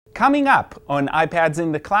Coming up on iPads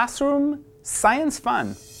in the Classroom, Science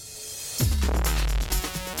Fun.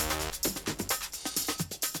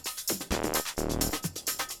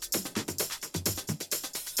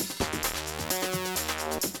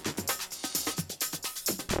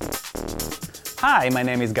 Hi, my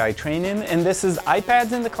name is Guy Trainin, and this is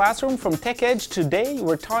iPads in the Classroom from TechEdge. Today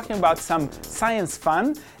we're talking about some science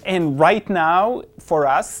fun, and right now for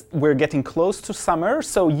us we're getting close to summer,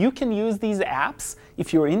 so you can use these apps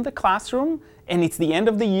if you're in the classroom and it's the end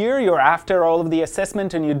of the year, you're after all of the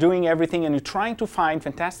assessment and you're doing everything and you're trying to find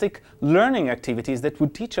fantastic learning activities that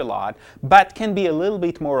would teach a lot but can be a little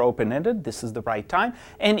bit more open-ended. This is the right time.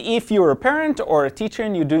 And if you're a parent or a teacher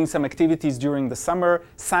and you're doing some activities during the summer,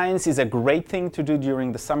 science is a great thing to do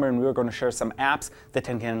during the summer, and we're going to share some apps that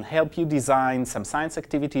can help you design some science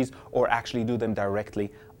activities or actually do them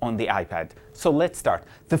directly on the iPad. So let's start.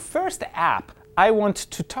 The first app I want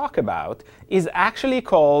to talk about is actually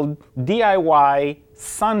called DIY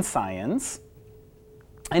Sun Science.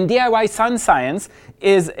 And DIY Sun Science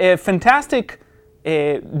is a fantastic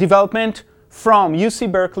development from UC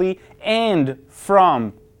Berkeley and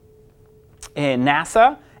from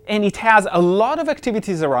NASA. And it has a lot of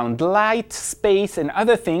activities around light, space, and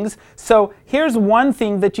other things. So here's one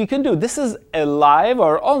thing that you can do. This is a live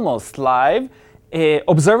or almost live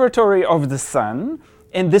observatory of the sun.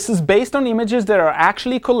 And this is based on images that are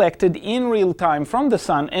actually collected in real time from the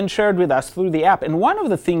sun and shared with us through the app. And one of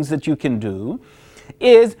the things that you can do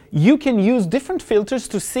is you can use different filters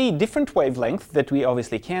to see different wavelengths that we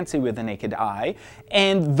obviously can't see with the naked eye.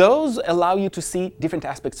 And those allow you to see different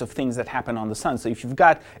aspects of things that happen on the sun. So if you've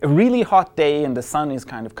got a really hot day and the sun is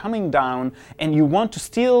kind of coming down and you want to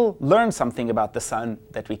still learn something about the sun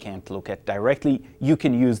that we can't look at directly, you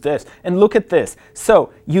can use this. And look at this.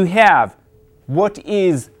 So you have what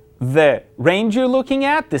is the range you're looking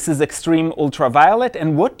at? This is extreme ultraviolet.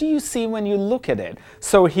 And what do you see when you look at it?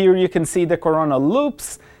 So here you can see the coronal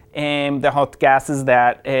loops and the hot gases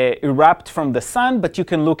that erupt from the sun, but you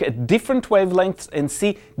can look at different wavelengths and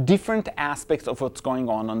see different aspects of what's going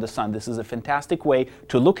on the sun. This is a fantastic way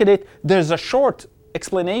to look at it. There's a short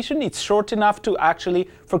explanation. It's short enough to actually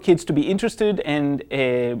for kids to be interested and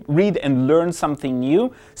read and learn something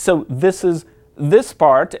new. So this is this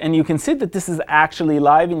part, and you can see that this is actually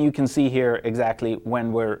live, and you can see here exactly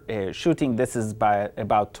when we're shooting. This is by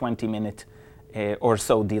about 20-minute or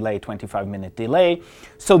so delay, 25-minute delay.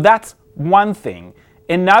 So that's one thing.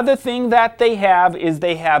 Another thing that they have is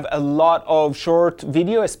they have a lot of short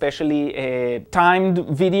video, especially timed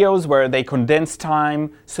videos where they condense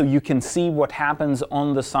time so you can see what happens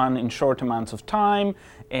on the sun in short amounts of time.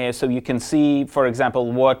 So you can see, for example,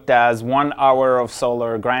 what does 1 hour of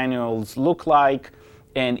solar granules look like,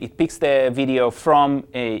 and it picks the video from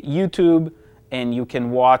YouTube, and you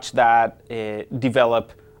can watch that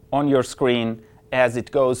develop on your screen as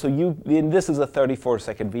it goes. So and this is a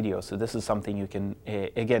 34-second video, so this is something you can,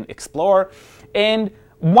 again, explore. And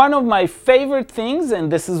one of my favorite things, and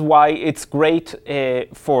this is why it's great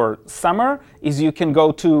for summer, is you can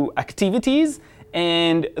go to activities.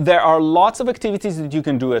 And there are lots of activities that you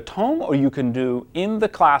can do at home or you can do in the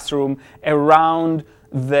classroom around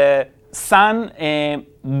the sun. And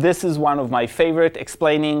this is one of my favorite,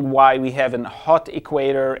 explaining why we have a hot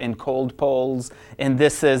equator and cold poles. And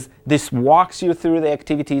this walks you through the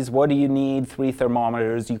activities. What do you need? 3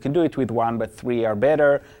 thermometers. You can do it with 1, but 3 are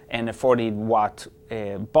better. And a 40-watt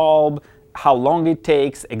bulb. How long it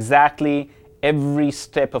takes, exactly every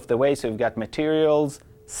step of the way. So you've got materials,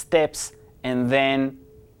 steps, and then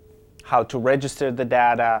how to register the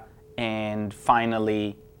data, and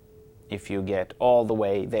finally, if you get all the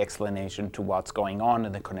way, the explanation to what's going on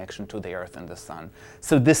and the connection to the Earth and the Sun.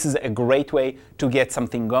 So this is a great way to get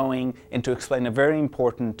something going and to explain a very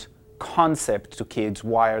important concept to kids.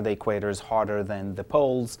 Why are the equators hotter than the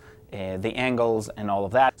poles, the angles, and all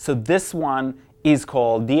of that. So this one is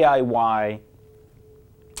called DIY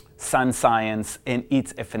Sun Science, and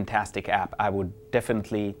it's a fantastic app. I would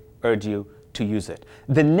definitely urge you to use it.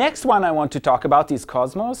 The next one I want to talk about is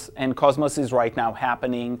Cosmos, and Cosmos is right now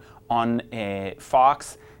happening on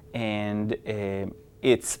Fox, and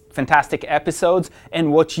it's fantastic episodes.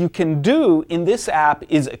 And what you can do in this app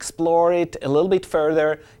is explore it a little bit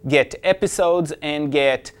further, get episodes and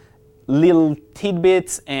get little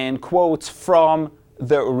tidbits and quotes from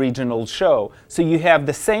the original show. So you have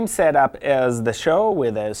the same setup as the show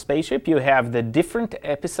with a spaceship. You have the different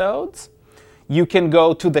episodes. You can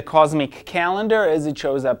go to the cosmic calendar as it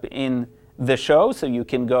shows up in the show. So you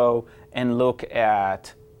can go and look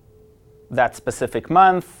at that specific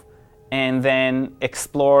month and then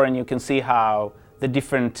explore, and you can see how the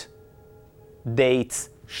different dates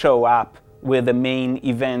show up with the main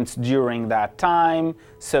events during that time.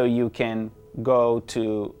 So you can go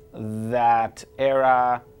to that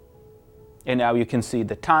era, and now you can see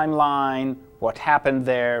the timeline, what happened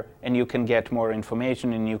there, and you can get more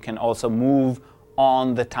information, and you can also move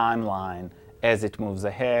on the timeline as it moves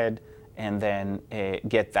ahead, and then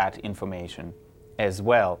get that information as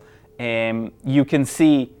well. You can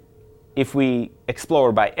see, if we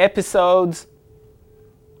explore by episodes,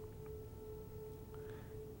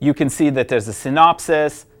 you can see that there's a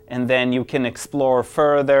synopsis, and then you can explore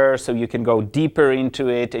further, so you can go deeper into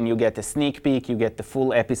it, and you get a sneak peek, you get the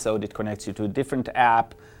full episode, it connects you to a different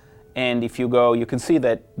app, and if you go, you can see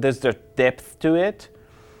that there's the depth to it,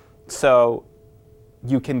 so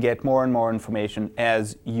you can get more and more information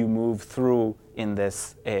as you move through in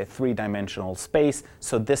this three-dimensional space.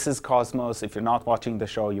 So this is Cosmos. If you're not watching the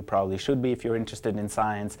show, you probably should be if you're interested in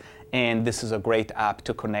science, and this is a great app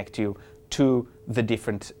to connect you to the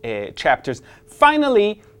different chapters.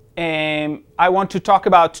 Finally, I want to talk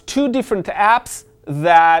about two different apps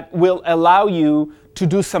that will allow you to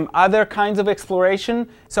do some other kinds of exploration.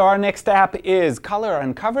 So our next app is Color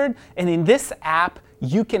Uncovered, and in this app,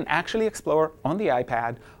 you can actually explore on the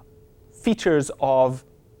iPad features of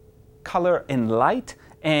color and light,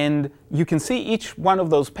 and you can see each one of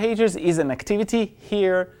those pages is an activity.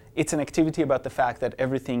 Here, it's an activity about the fact that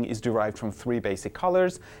everything is derived from three basic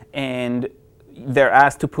colors, and they're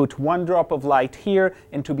asked to put one drop of light here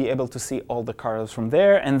and to be able to see all the colors from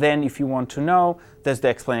there. And then if you want to know, there's the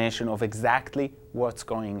explanation of exactly what's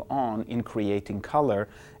going on in creating color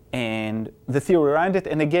and the theory around it.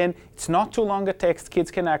 And again, it's not too long a text. Kids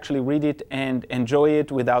can actually read it and enjoy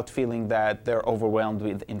it without feeling that they're overwhelmed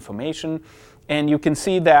with information. And you can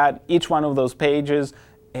see that each one of those pages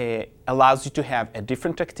allows you to have a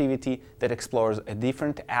different activity that explores a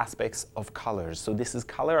different aspects of colors. So this is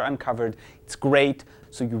Color Uncovered. It's great,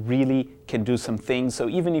 so you really can do some things. So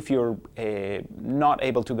even if you're not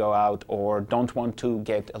able to go out or don't want to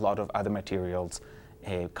get a lot of other materials,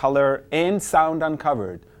 Color and Sound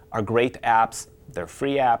Uncovered are great apps. They're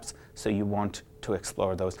free apps, so you want to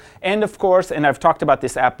explore those. And of course, and I've talked about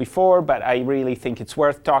this app before, but I really think it's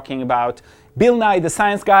worth talking about, Bill Nye the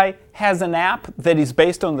Science Guy has an app that is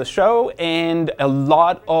based on the show and a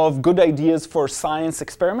lot of good ideas for science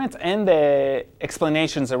experiments and the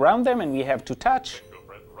explanations around them, and we have to touch.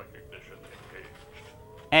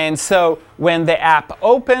 And so when the app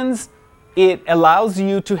opens, it allows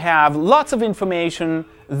you to have lots of information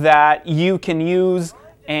that you can use,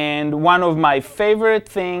 and one of my favorite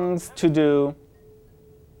things to do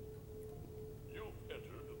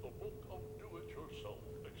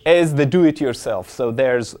is the do-it-yourself. So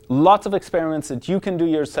there's lots of experiments that you can do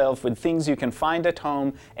yourself with things you can find at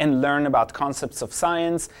home and learn about concepts of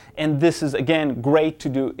science. And this is, again, great to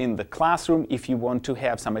do in the classroom if you want to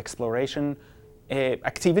have some exploration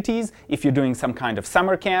activities, if you're doing some kind of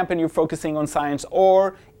summer camp and you're focusing on science,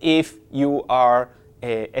 or if you are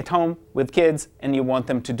at home with kids and you want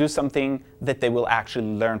them to do something that they will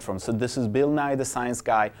actually learn from. So this is Bill Nye the Science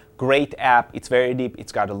Guy. Great app. It's very deep.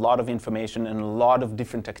 It's got a lot of information and a lot of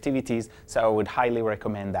different activities, so I would highly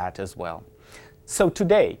recommend that as well. So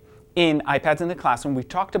today, in iPads in the Classroom, we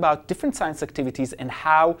talked about different science activities and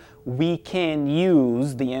how we can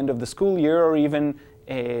use the end of the school year or even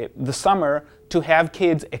the summer to have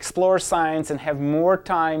kids explore science and have more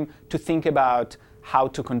time to think about how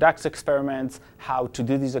to conduct experiments, how to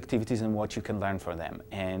do these activities, and what you can learn from them.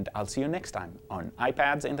 And I'll see you next time on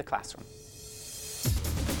iPads in the Classroom.